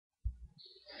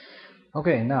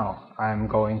Okay, now I'm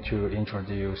going to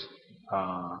introduce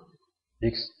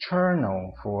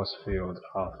external force field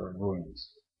of ruins.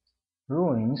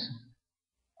 Ruins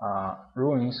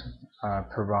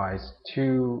provides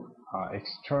two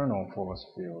external force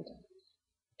field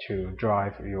to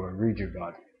drive your rigid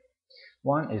body.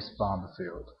 One is bump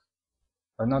field,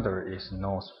 another is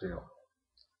noise field.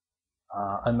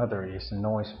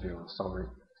 Sorry.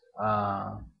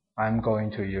 I'm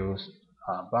going to use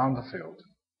bump field.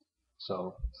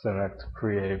 So select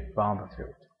create bump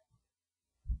field.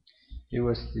 You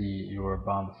will see your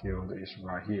bump field is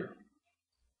right here.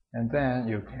 And then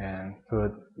you can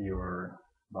put your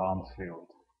bump field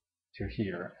to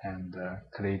here and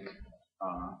click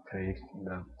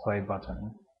the play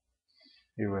button.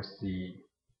 You will see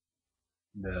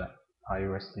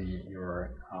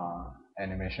your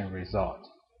animation result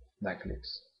like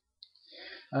this.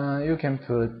 You can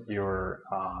put your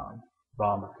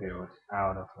bump field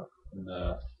out of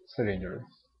the cylinder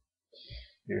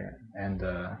here and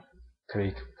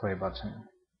click play button.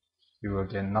 You will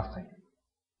get nothing.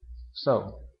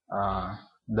 So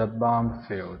the bump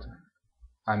field,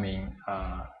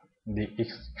 the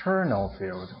external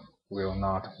field will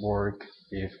not work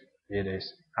if it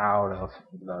is out of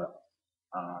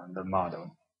the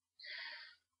model.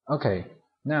 Okay,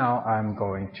 now I'm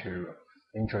going to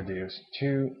introduce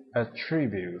two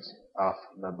attributes of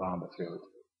the bump field.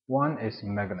 One is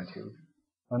magnitude,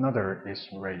 another is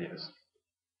radius.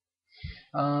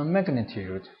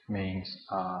 Magnitude means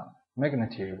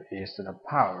magnitude is the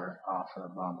power of the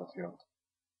bump field.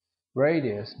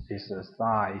 Radius is the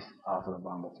size of the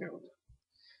bump field.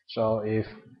 So if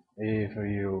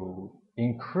you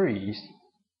increase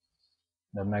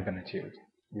the magnitude,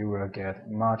 you will get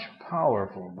much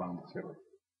powerful bump field.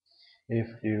 If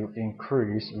you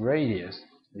increase radius,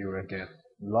 you will get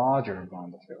larger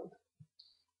bump field.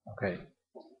 Okay,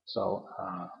 so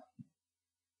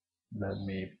let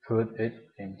me put it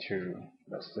into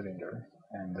the cylinder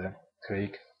and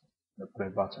click the play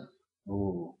button.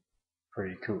 Ooh,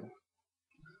 pretty cool.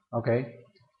 Okay,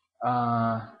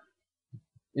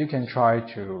 you can try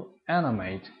to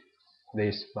animate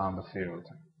this bump field.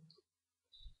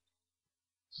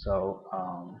 So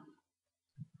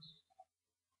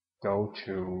go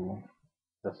to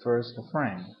the first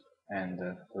frame and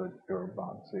put your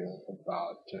bump field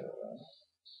about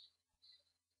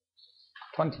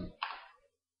 20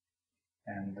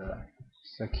 and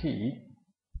the key.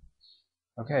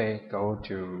 Okay, go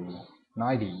to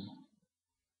 90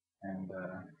 and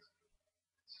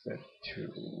set to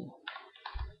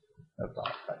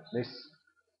about like this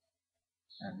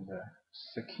and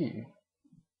the key.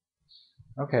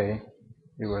 Okay,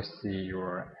 you will see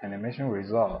your animation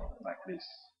result like this.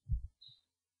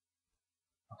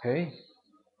 Okay,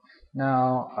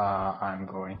 now I'm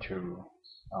going to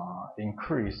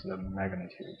increase the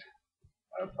magnitude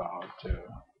about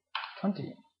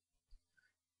 20.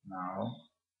 Now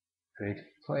click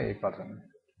play button.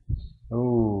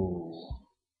 Ooh,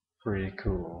 pretty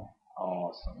cool,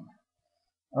 awesome.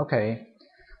 Okay,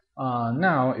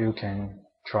 now you can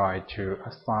try to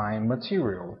assign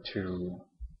material to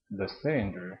the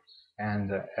cylinder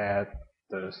and add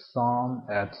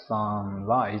some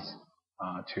lights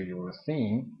to your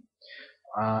scene,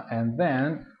 and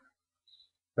then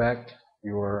back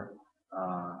your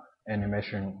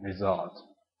animation result,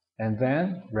 and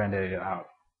then render it out.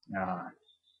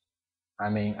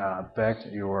 Back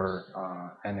your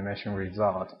animation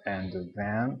result and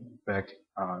then back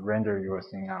render your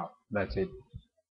scene out. That's it.